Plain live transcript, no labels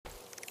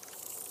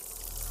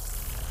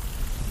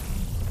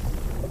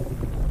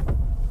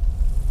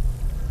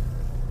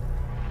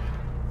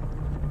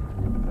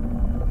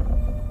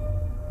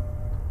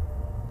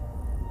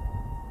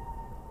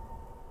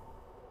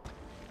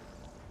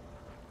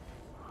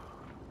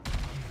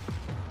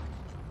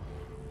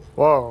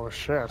Whoa,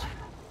 shit.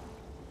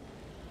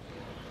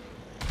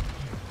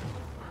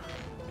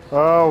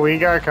 Oh, we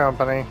got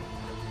company.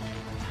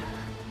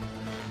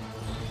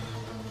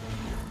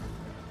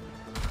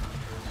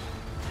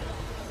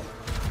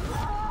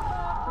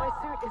 My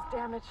suit is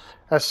damaged.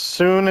 As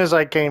soon as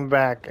I came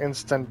back,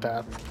 instant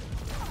death.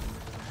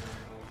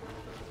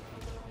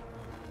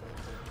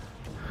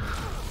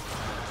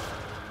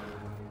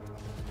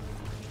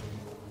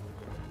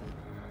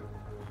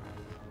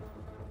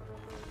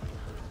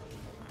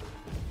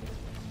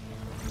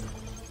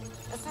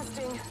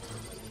 Assisting.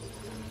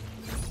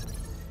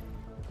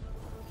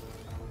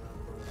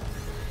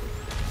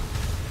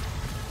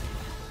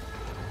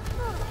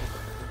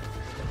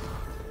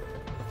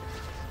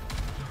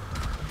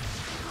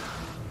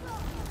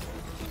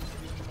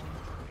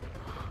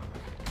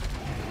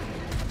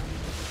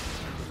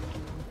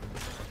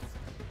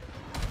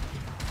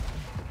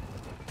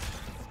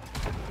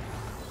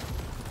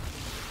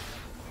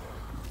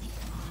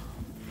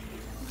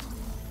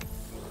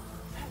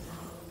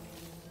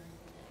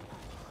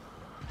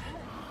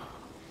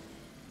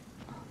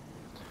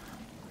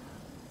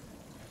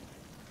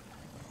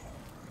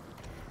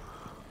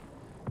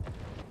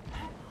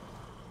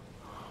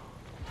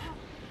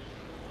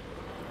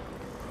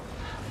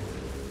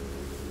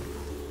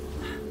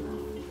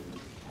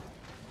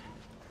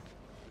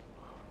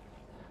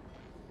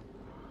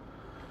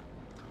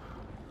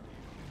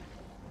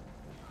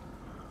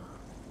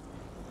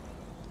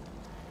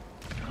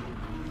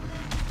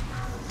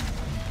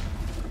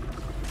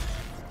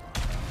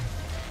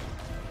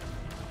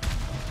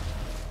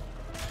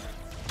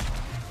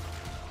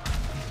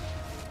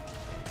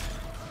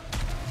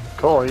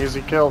 Cool,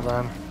 easy kill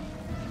then.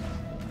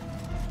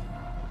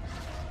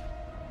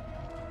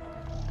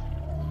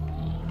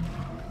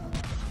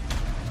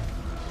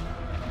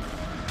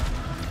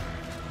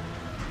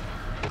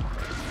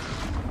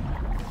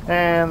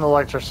 And the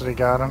electricity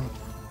got him.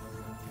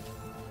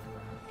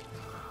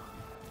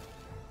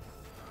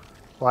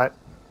 What?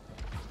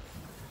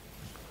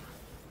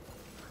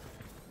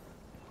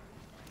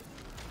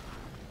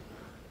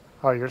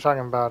 Oh, you're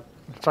talking about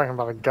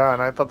a gun.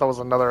 I thought that was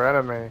another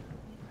enemy.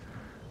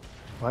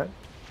 What?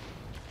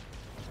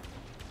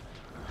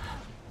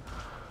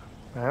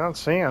 I don't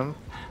see him.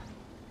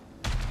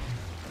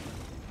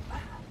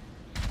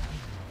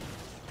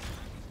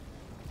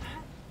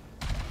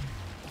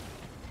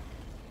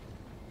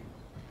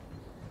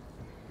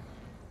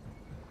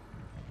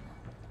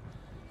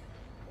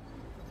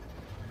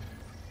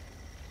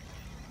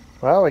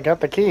 Well, we got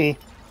the key.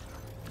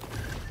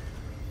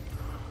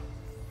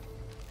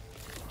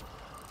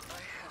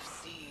 I have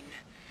seen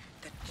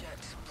the jet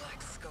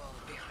black skull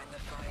behind the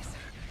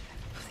visor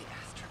of the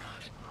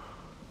astronaut.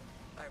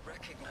 I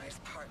recognize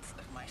parts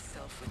of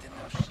myself within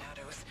those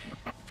shadows,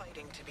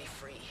 fighting to be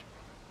free.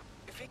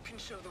 If it can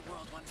show the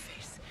world one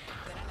face,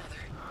 then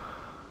another.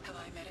 Have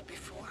I met it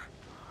before?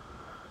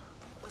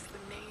 What was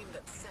the name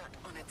that sat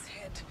on its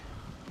head?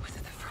 Was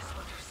it the first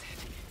one who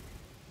said,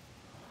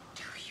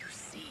 "Do you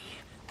see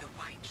the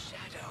white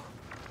shadow?"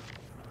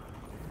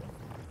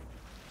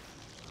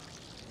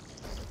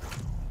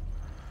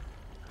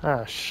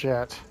 Oh,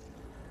 shit.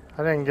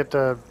 I didn't get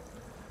to...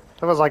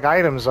 There was like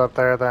items up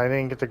there that I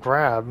didn't get to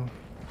grab.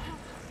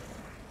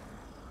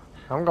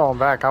 I'm going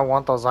back. I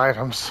want those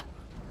items.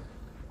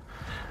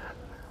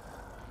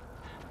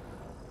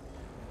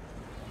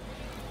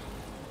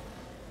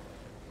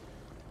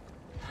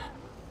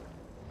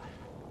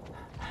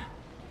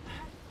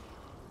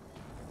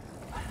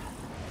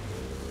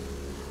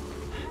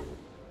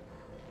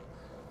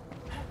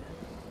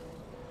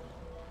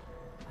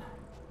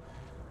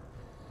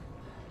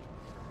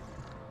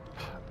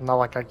 Not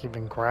like I can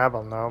even grab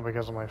them though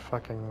because of my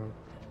fucking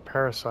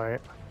parasite.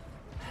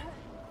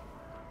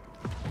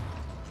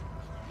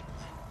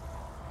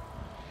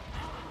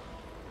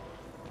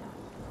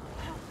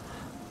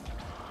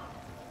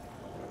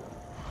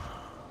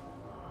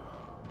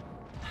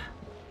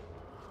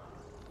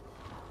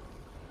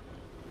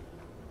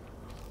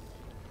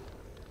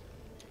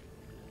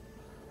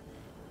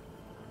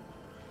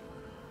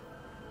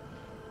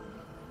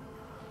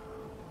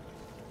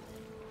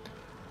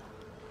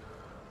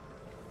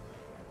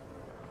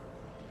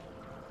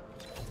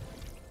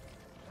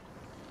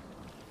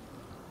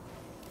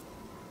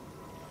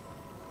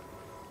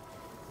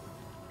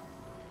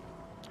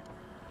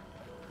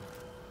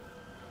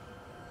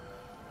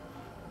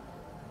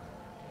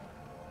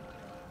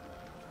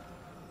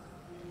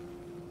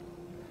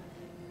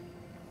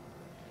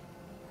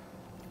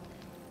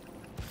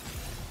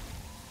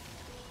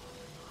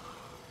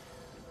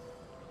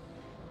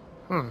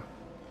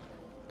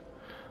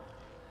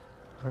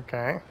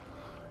 Okay.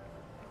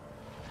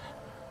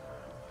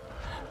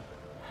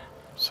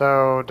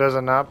 So, does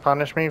it not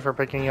punish me for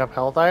picking up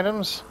health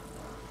items?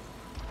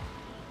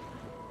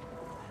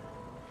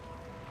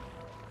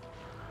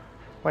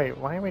 Wait,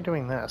 why are we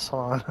doing this?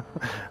 Hold on.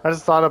 I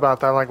just thought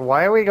about that. Like,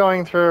 why are we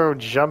going through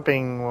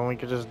jumping when we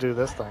could just do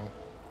this thing?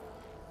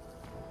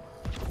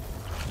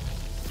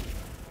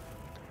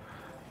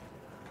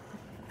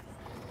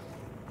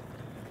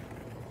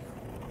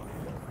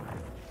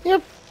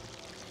 Yep.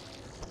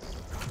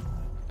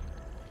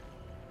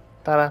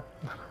 Ta-da.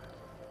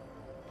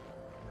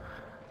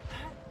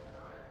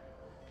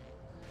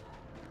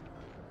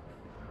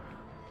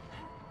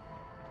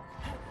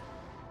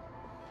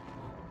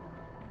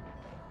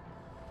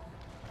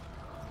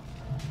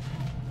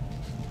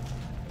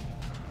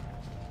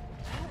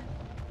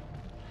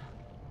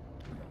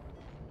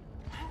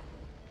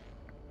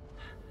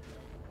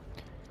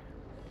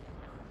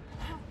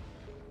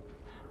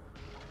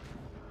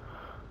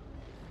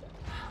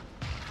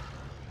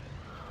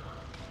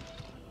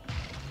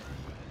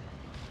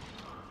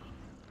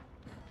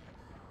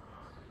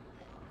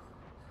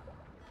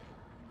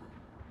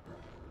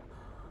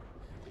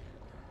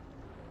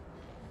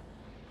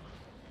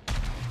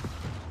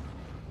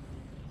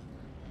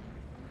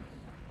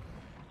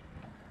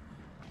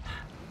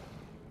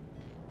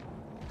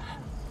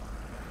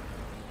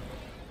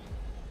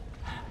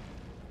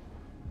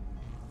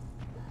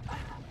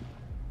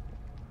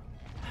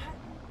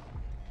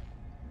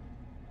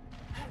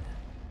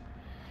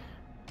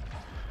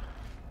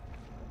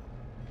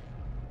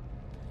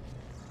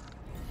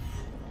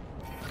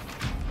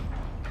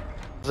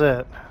 That's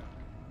it.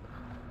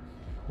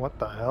 What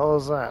the hell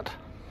is that?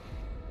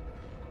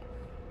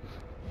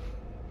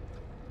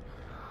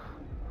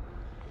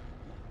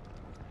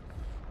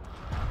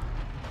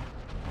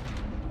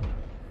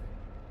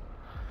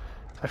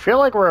 I feel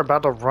like we're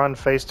about to run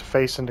face to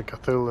face into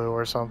Cthulhu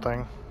or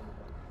something.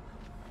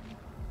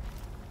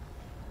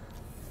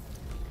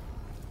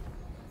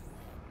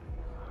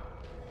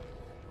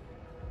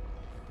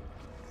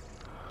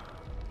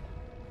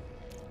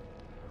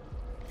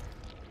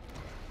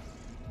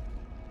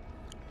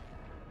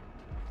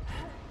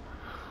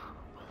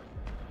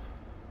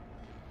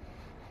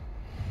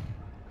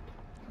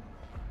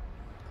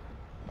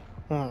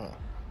 Hmm.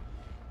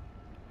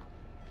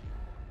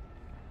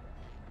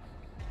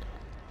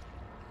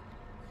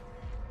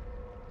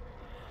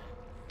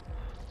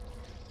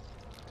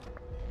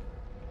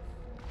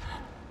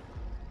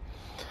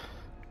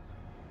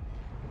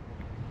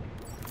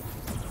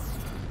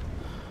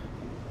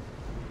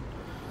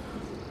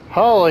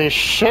 Holy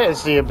shit,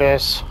 it's the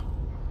abyss.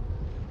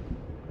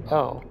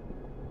 Oh.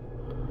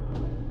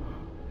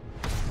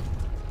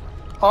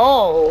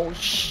 Oh,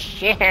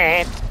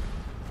 shit.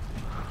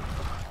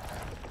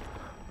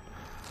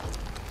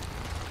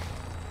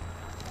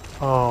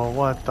 Oh,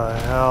 what the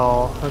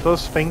hell? Are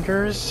those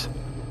fingers?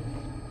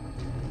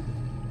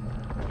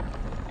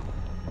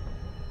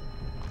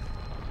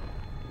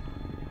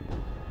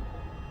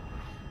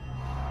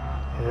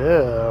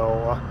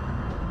 Ew.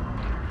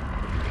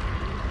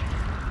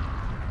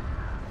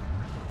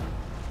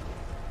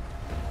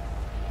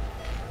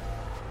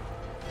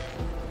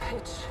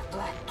 Pitch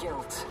black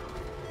guilt.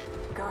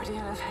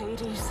 Guardian of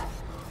Hades.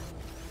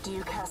 Do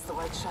you cast the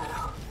white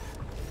shadow?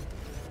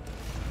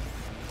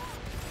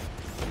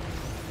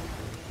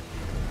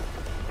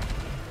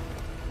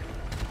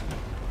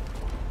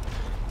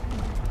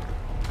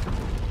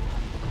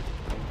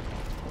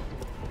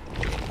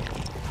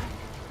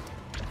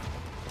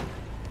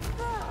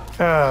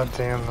 Ah,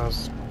 damn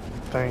those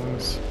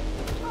things.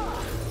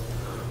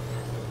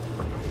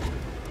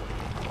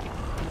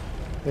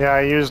 Yeah,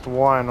 I used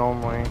one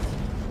only.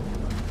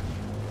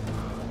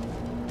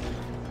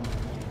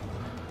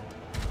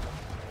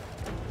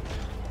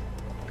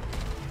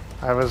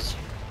 I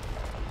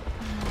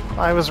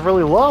was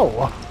really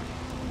low.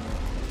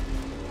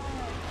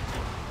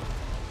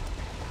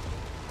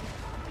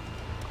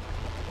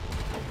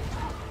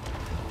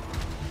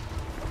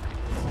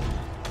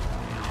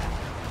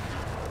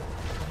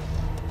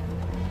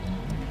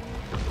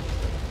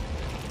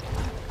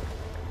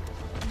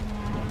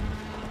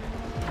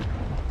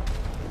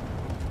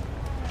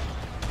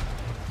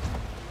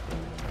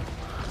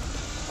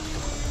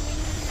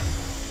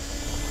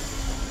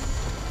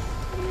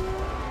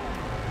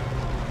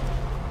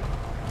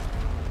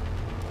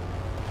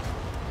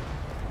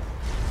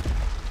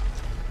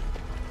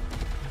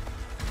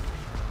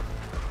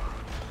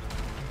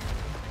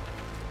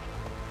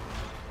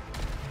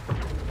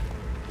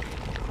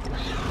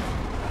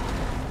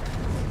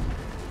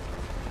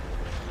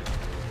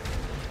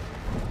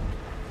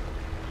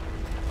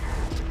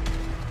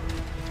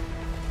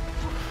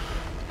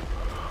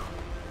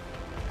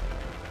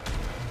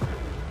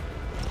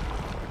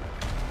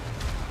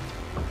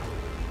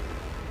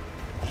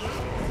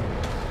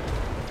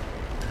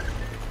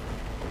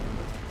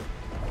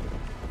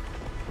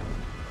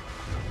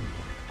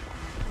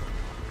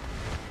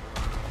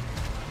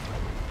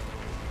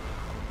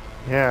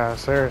 Yeah,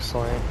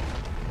 seriously.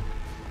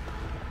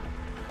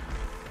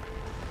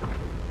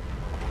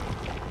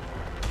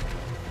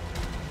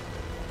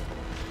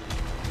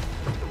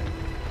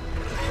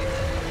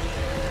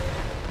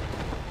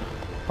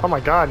 Oh my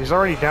god, he's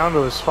already down to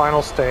his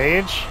final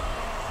stage?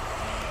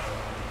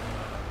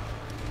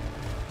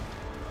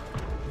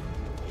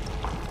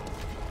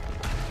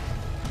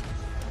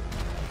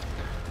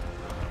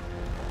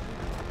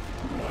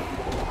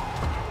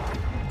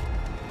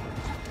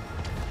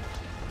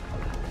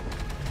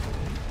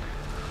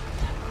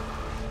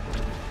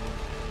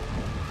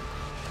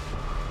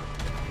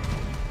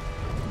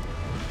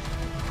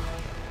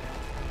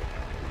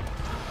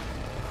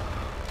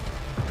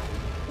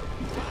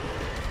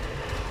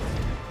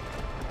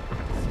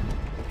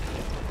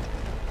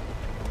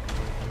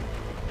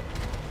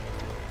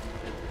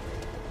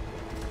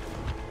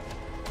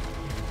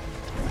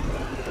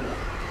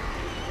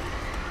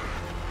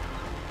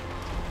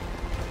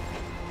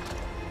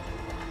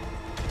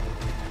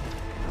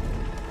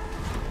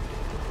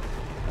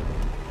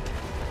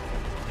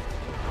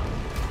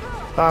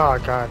 Oh,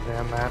 god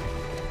damn that.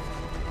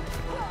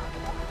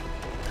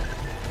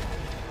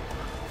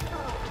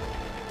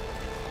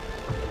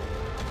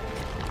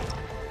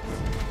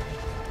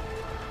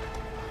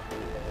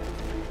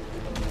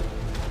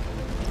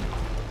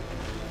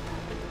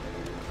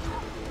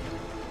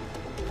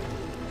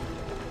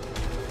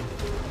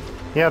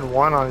 He had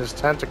one on his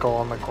tentacle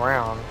on the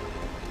ground.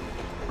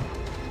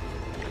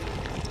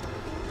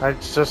 I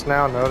just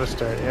now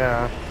noticed it,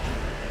 yeah.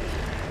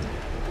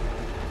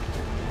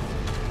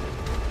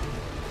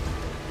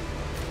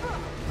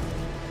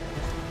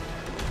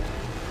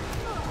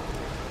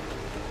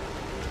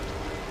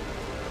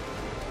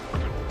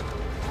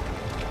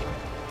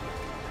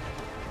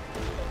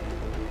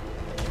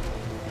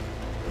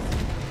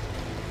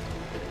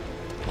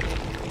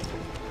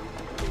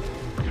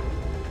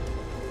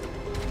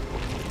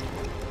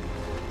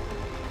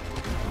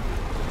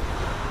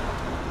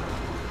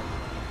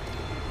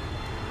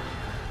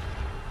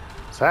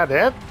 Is that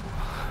it?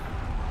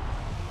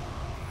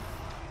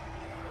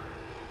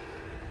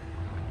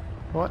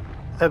 What?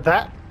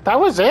 That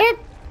was it?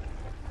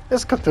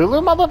 This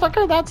Cthulhu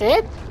motherfucker? That's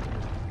it?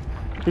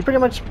 He pretty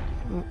much...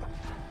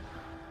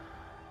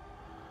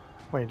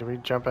 Wait, do we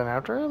jump in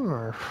after him,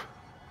 or...?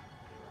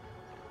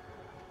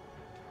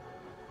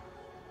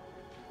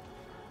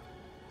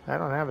 I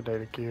don't have a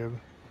data cube.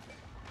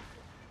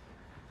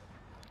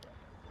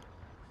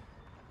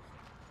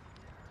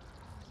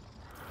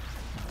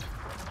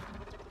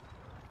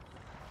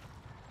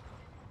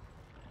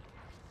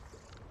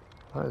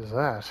 What is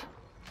that?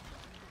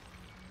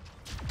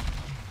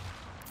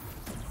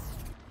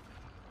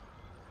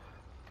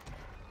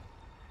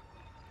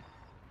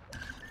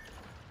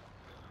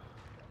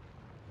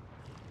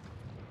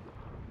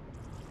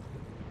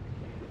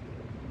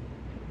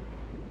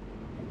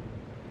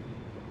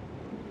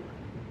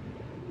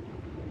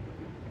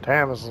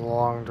 Damn, this is a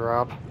long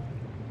drop.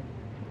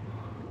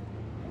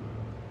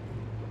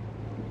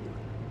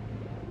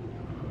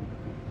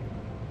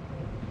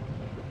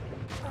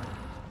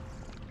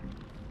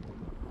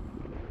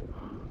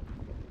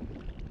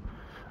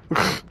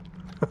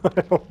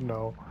 I don't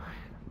know.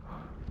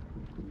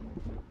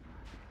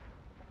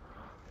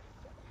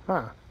 Huh. I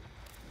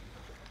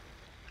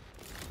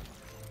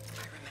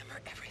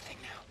remember everything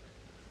now.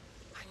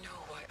 I know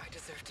why I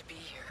deserve to be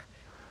here.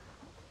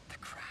 The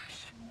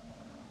crash.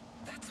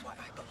 That's why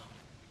I belong.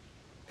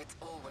 It's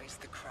always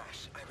the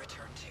crash I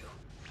return to.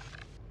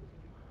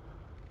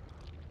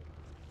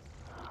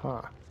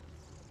 Huh.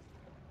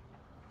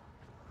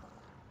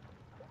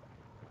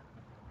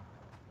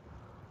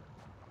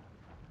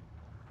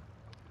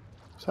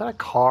 Is that a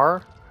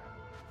car?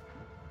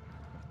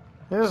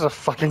 There's a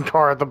fucking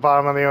car at the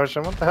bottom of the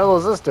ocean. What the hell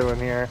is this doing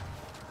here?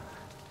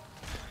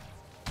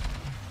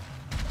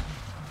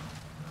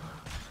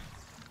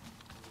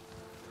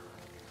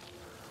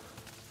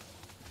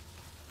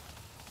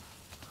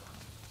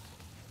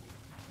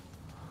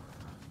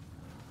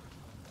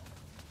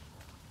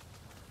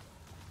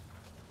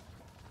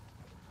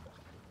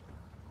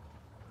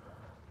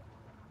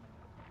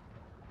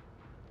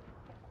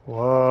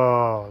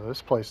 Whoa,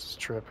 this place is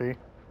trippy.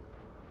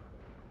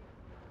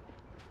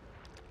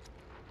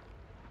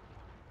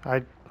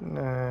 I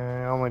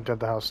only did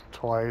the house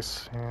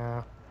twice,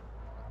 yeah.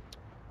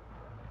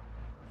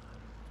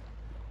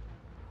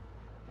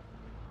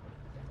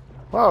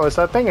 Whoa, it's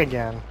that thing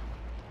again.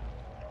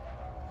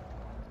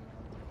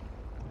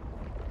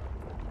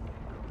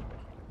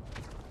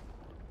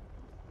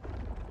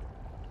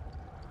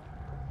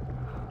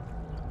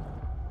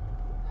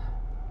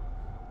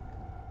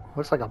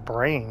 Looks like a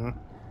brain.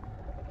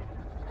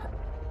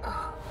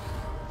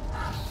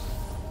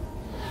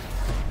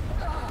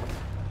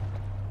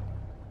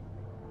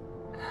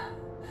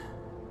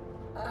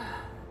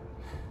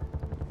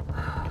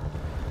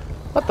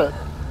 What the?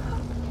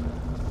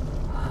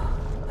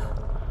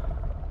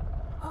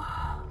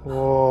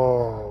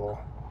 Whoa.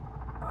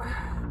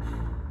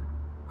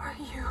 Are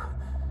you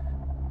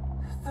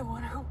the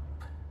one who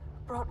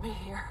brought me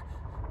here?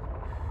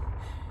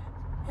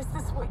 Is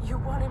this what you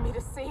wanted me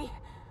to see?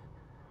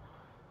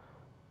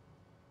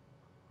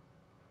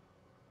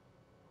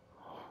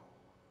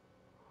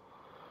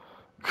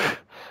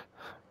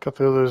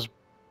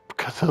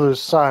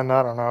 Cthulhu's son,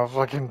 I don't know,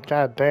 fucking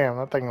goddamn,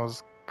 that thing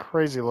was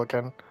crazy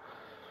looking.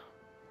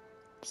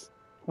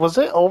 Was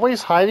it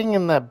always hiding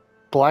in that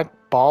black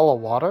ball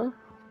of water?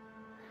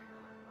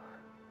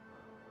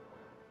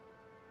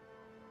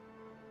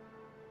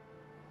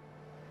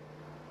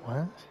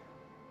 What?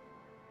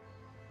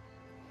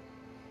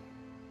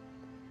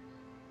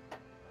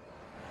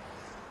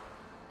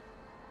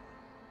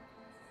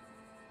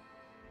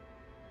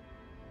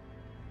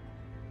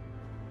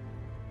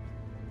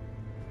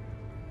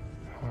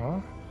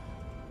 Huh?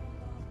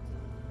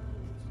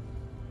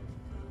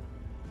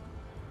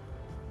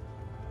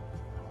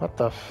 What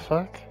the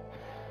fuck?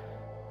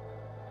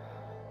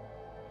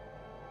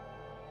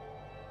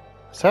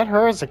 Is that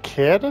her as a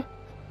kid?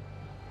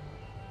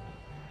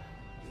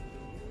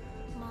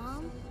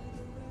 Mom?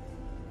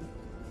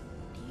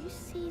 Do you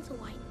see the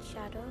white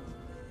shadow?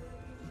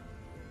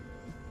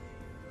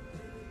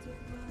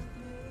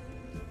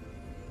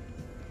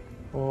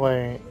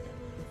 Wait.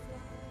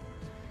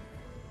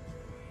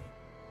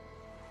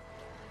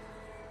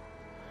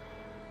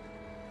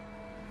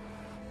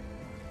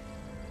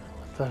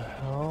 What the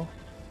hell?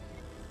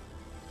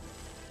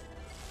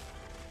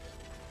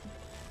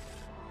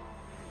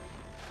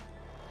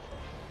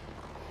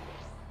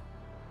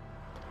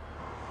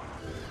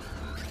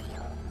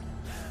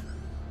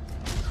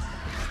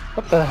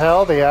 What the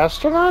hell? The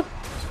astronaut?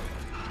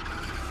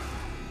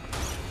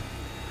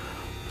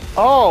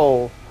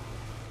 Oh!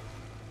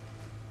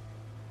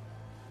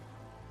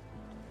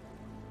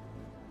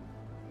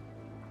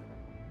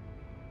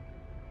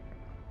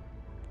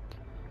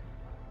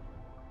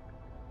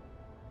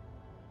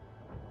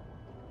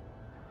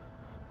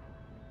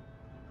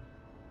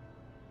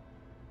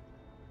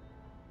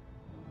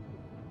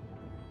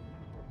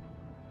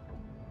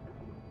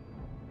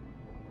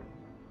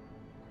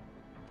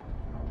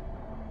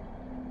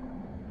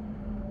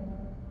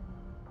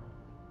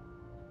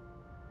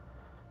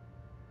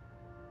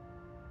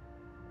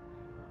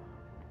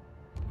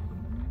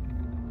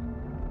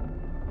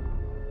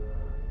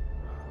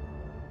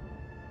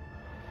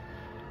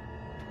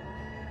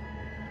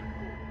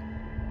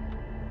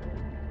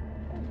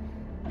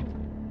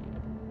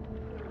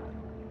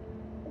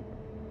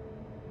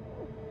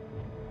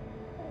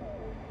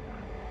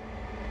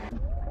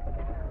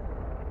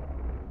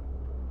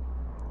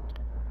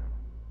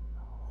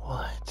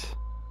 What?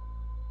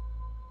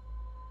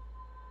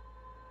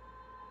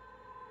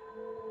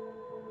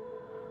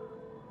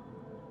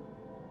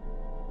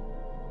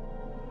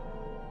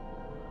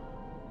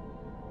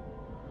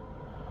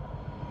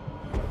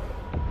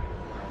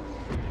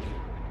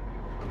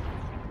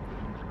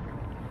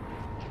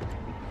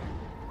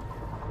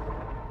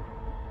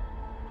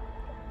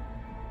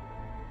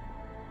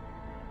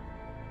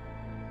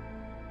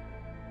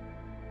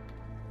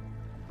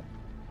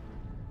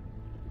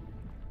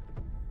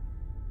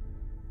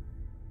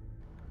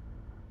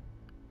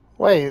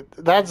 Wait,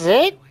 that's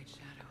it? White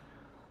shadow.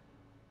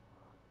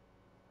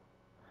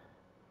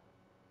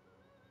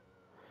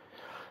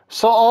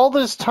 So all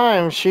this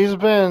time she's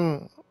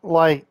been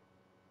like,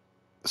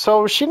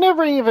 so she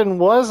never even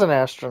was an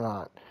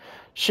astronaut.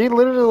 She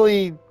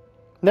literally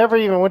never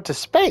even went to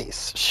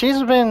space.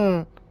 She's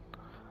been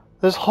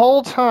this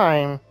whole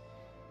time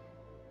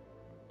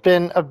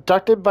been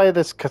abducted by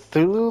this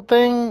Cthulhu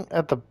thing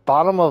at the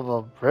bottom of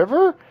a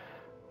river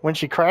when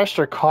she crashed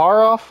her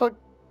car off a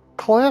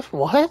cliff.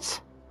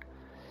 What?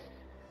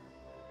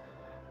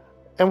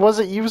 And was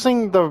it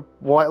using the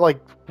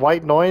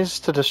white noise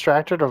to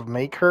distract her to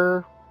make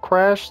her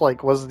crash?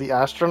 Like, was the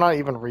astronaut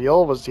even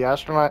real? Was the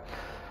astronaut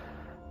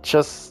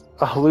just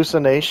a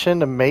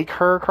hallucination to make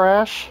her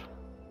crash?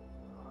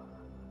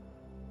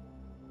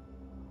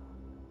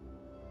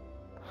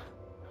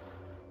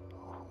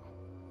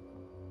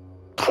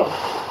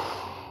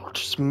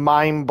 Just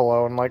mind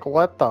blown. Like,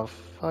 what the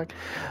fuck?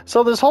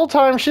 So this whole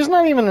time, she's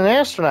not even an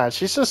astronaut.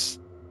 She's just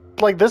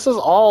like, this is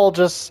all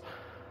just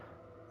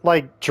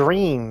like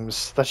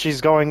dreams that she's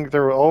going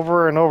through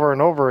over and over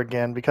and over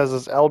again because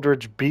this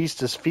eldritch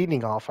beast is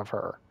feeding off of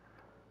her.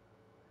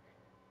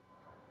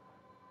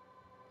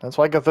 That's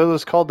why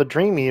Cthulhu's called the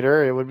Dream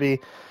Eater. It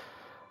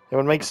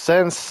would make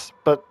sense,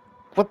 but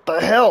what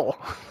the hell?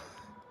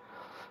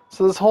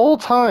 So this whole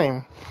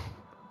time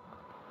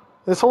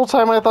I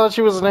thought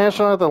she was an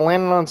astronaut that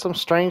landed on some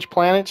strange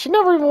planet. She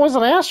never even was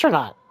an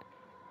astronaut.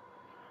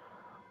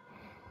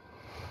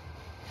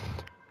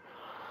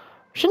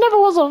 She never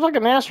was a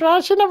fucking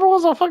astronaut. She never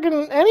was a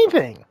fucking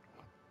anything.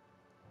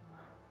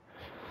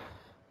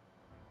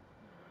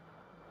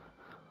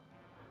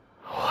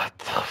 What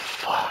the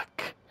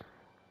fuck?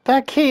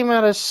 That came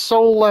out of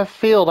so left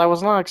field. I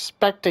was not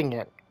expecting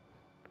it.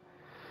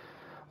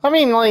 I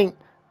mean, like,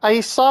 I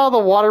saw the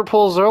water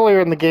pools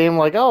earlier in the game,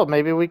 like, oh,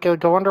 maybe we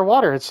could go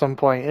underwater at some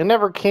point. It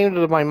never came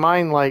to my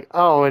mind, like,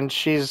 oh, and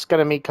she's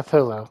gonna meet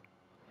Cthulhu.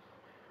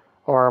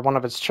 Or one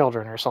of its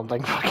children or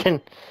something.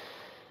 Fucking.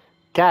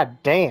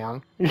 God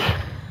damn.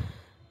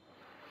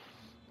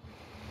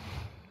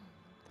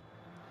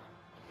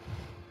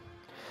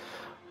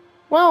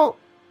 Well,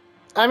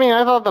 I mean,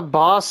 I thought the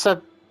boss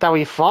that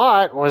we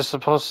fought was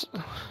supposed.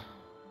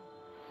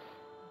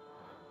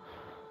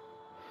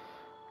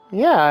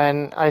 Yeah,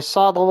 and I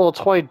saw the little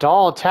toy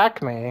doll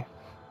attack me.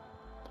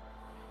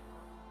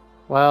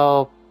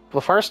 Well,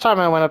 the first time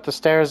I went up the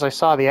stairs, I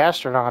saw the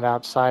astronaut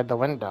outside the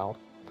window.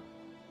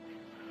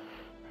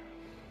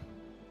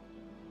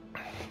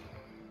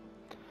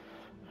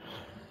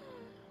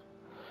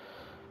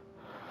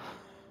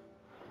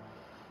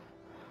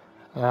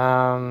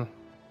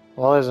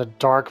 Well, there's a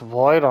dark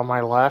void on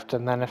my left,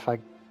 and then if I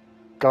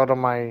go to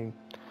my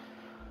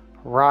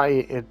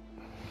right, it...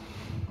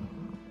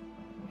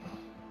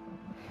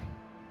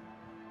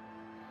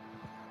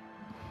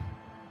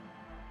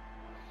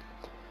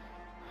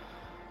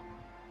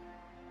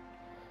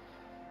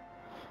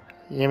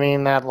 You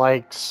mean that,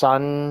 like,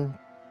 sun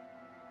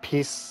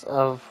piece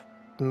of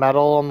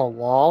metal on the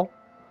wall?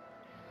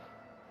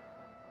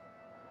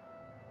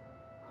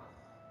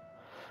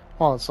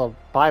 Well, it's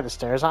by the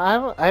stairs.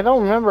 I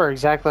don't remember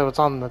exactly what's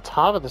on the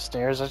top of the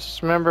stairs. I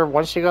just remember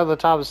once you go to the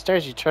top of the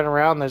stairs, you turn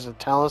around, there's a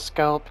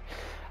telescope,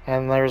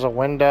 and there's a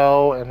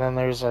window, and then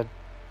there's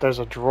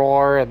a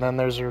drawer, and then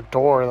there's your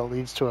door that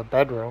leads to a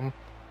bedroom.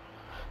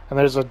 And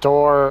there's a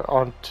door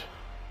on...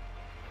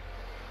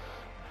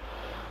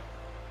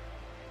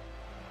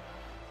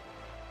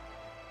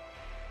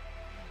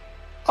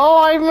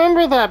 Oh, I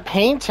remember that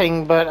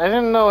painting, but I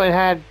didn't know it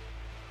had...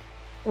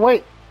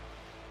 Wait,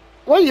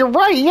 you're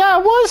right. Yeah,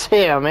 it was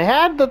him. It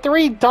had the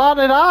 3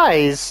 dotted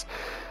eyes.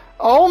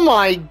 Oh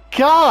my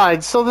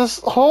god. So this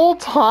whole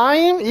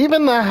time,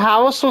 even the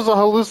house was a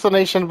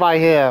hallucination by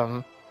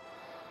him.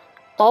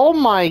 Oh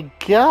my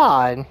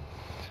god.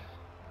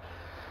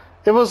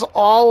 It was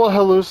all a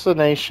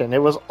hallucination.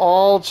 It was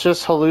all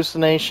just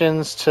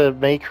hallucinations to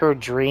make her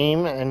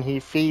dream, and he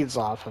feeds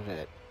off of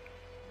it.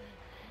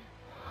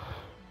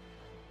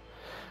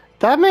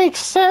 That makes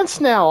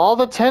sense now. All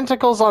the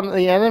tentacles on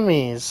the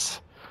enemies.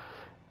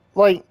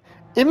 Like,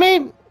 it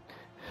made...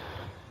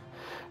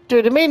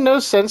 Dude, it made no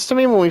sense to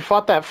me when we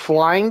fought that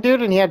flying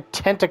dude and he had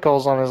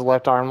tentacles on his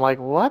left arm. Like,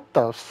 what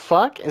the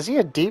fuck? Is he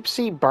a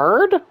deep-sea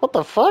bird? What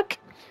the fuck?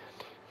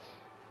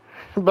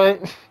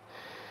 But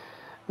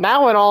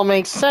now it all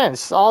makes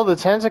sense. All the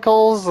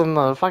tentacles and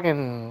the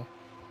fucking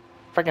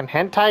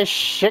hentai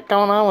shit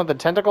going on with the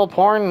tentacle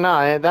porn.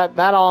 No, that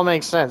all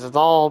makes sense. It's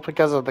all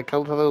because of the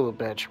Cthulhu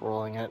bitch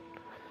ruling it.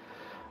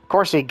 Of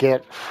course he'd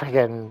get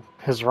friggin'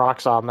 his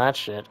rocks on that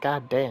shit.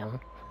 God damn.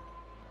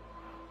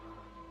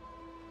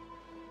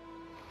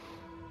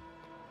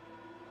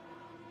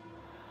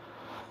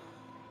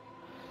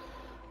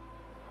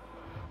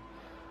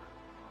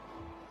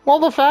 Well,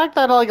 the fact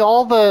that like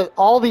all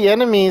the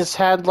enemies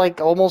had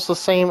like almost the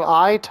same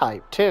eye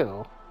type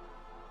too.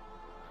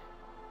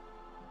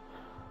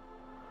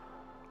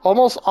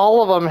 Almost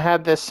all of them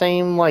had the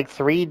same like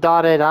 3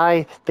 dotted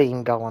eye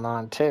theme going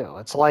on too.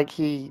 It's like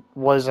he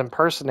was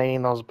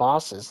impersonating those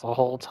bosses the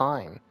whole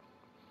time.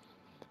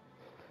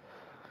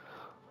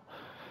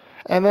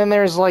 And then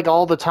there's like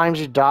all the times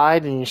you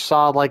died and you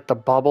saw like the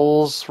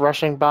bubbles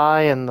rushing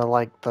by and the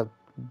like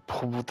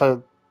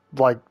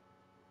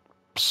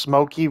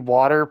smoky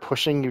water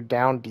pushing you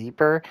down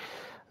deeper.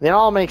 It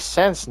all makes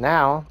sense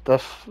now.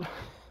 The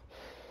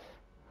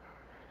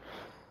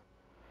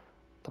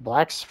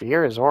black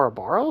sphere is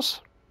Ouroboros?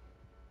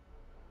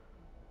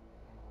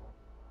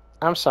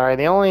 I'm sorry,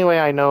 the only way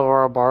I know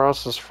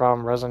Ouroboros is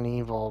from Resident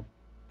Evil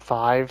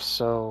 5,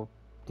 so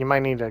you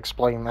might need to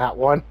explain that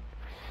one.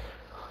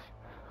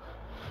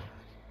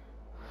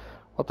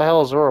 What the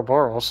hell is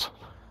Ouroboros?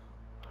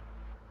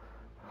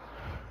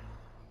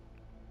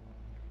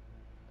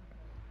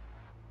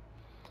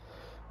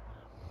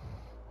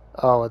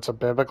 Oh, it's a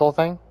biblical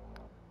thing?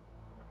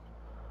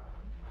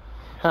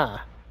 Huh.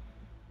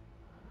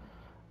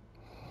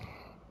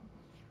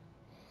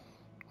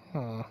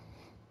 Hmm.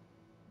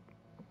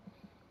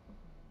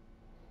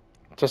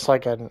 Just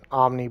like an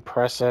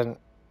omnipresent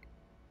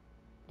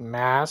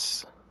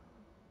mass?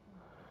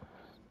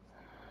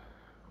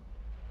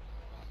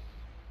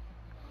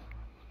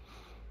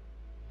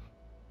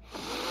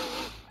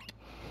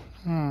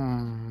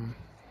 Hmm.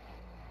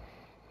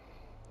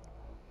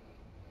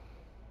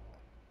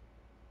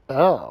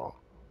 Oh.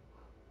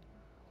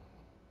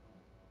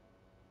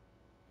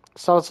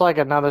 So it's like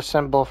another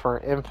symbol for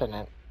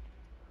infinite.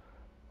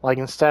 Like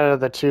instead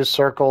of the 2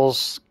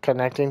 circles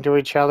connecting to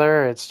each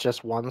other, it's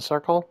just 1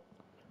 circle?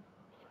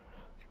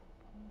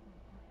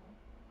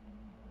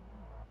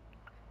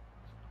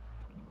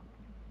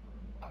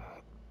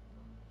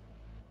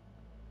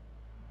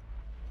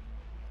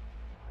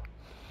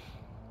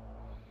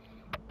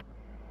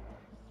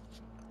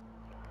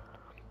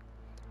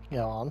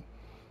 Go on.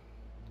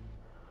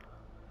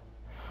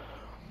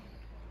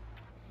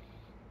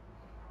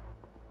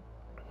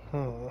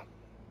 Hmm.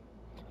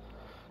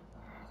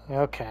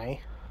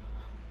 Okay.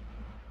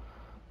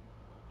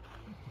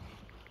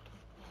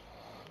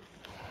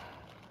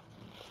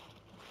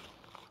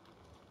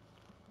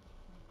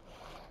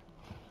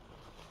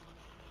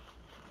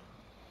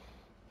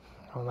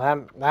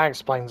 Well, that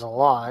explains a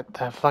lot.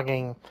 That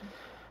fucking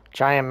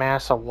giant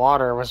mass of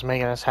water was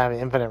making us have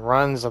infinite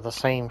runs of the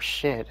same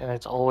shit, and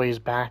it's always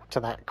back to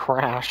that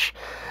crash.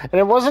 And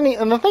it wasn't.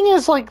 And the thing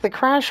is, like, the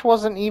crash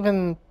wasn't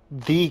even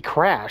the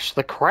crash.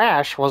 The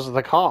crash was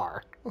the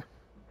car.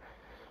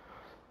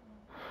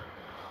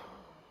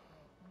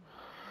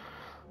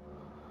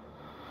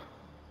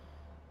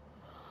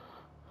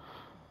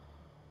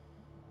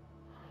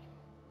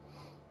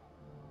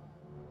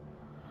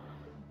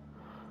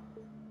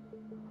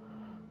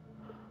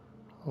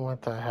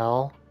 What the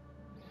hell?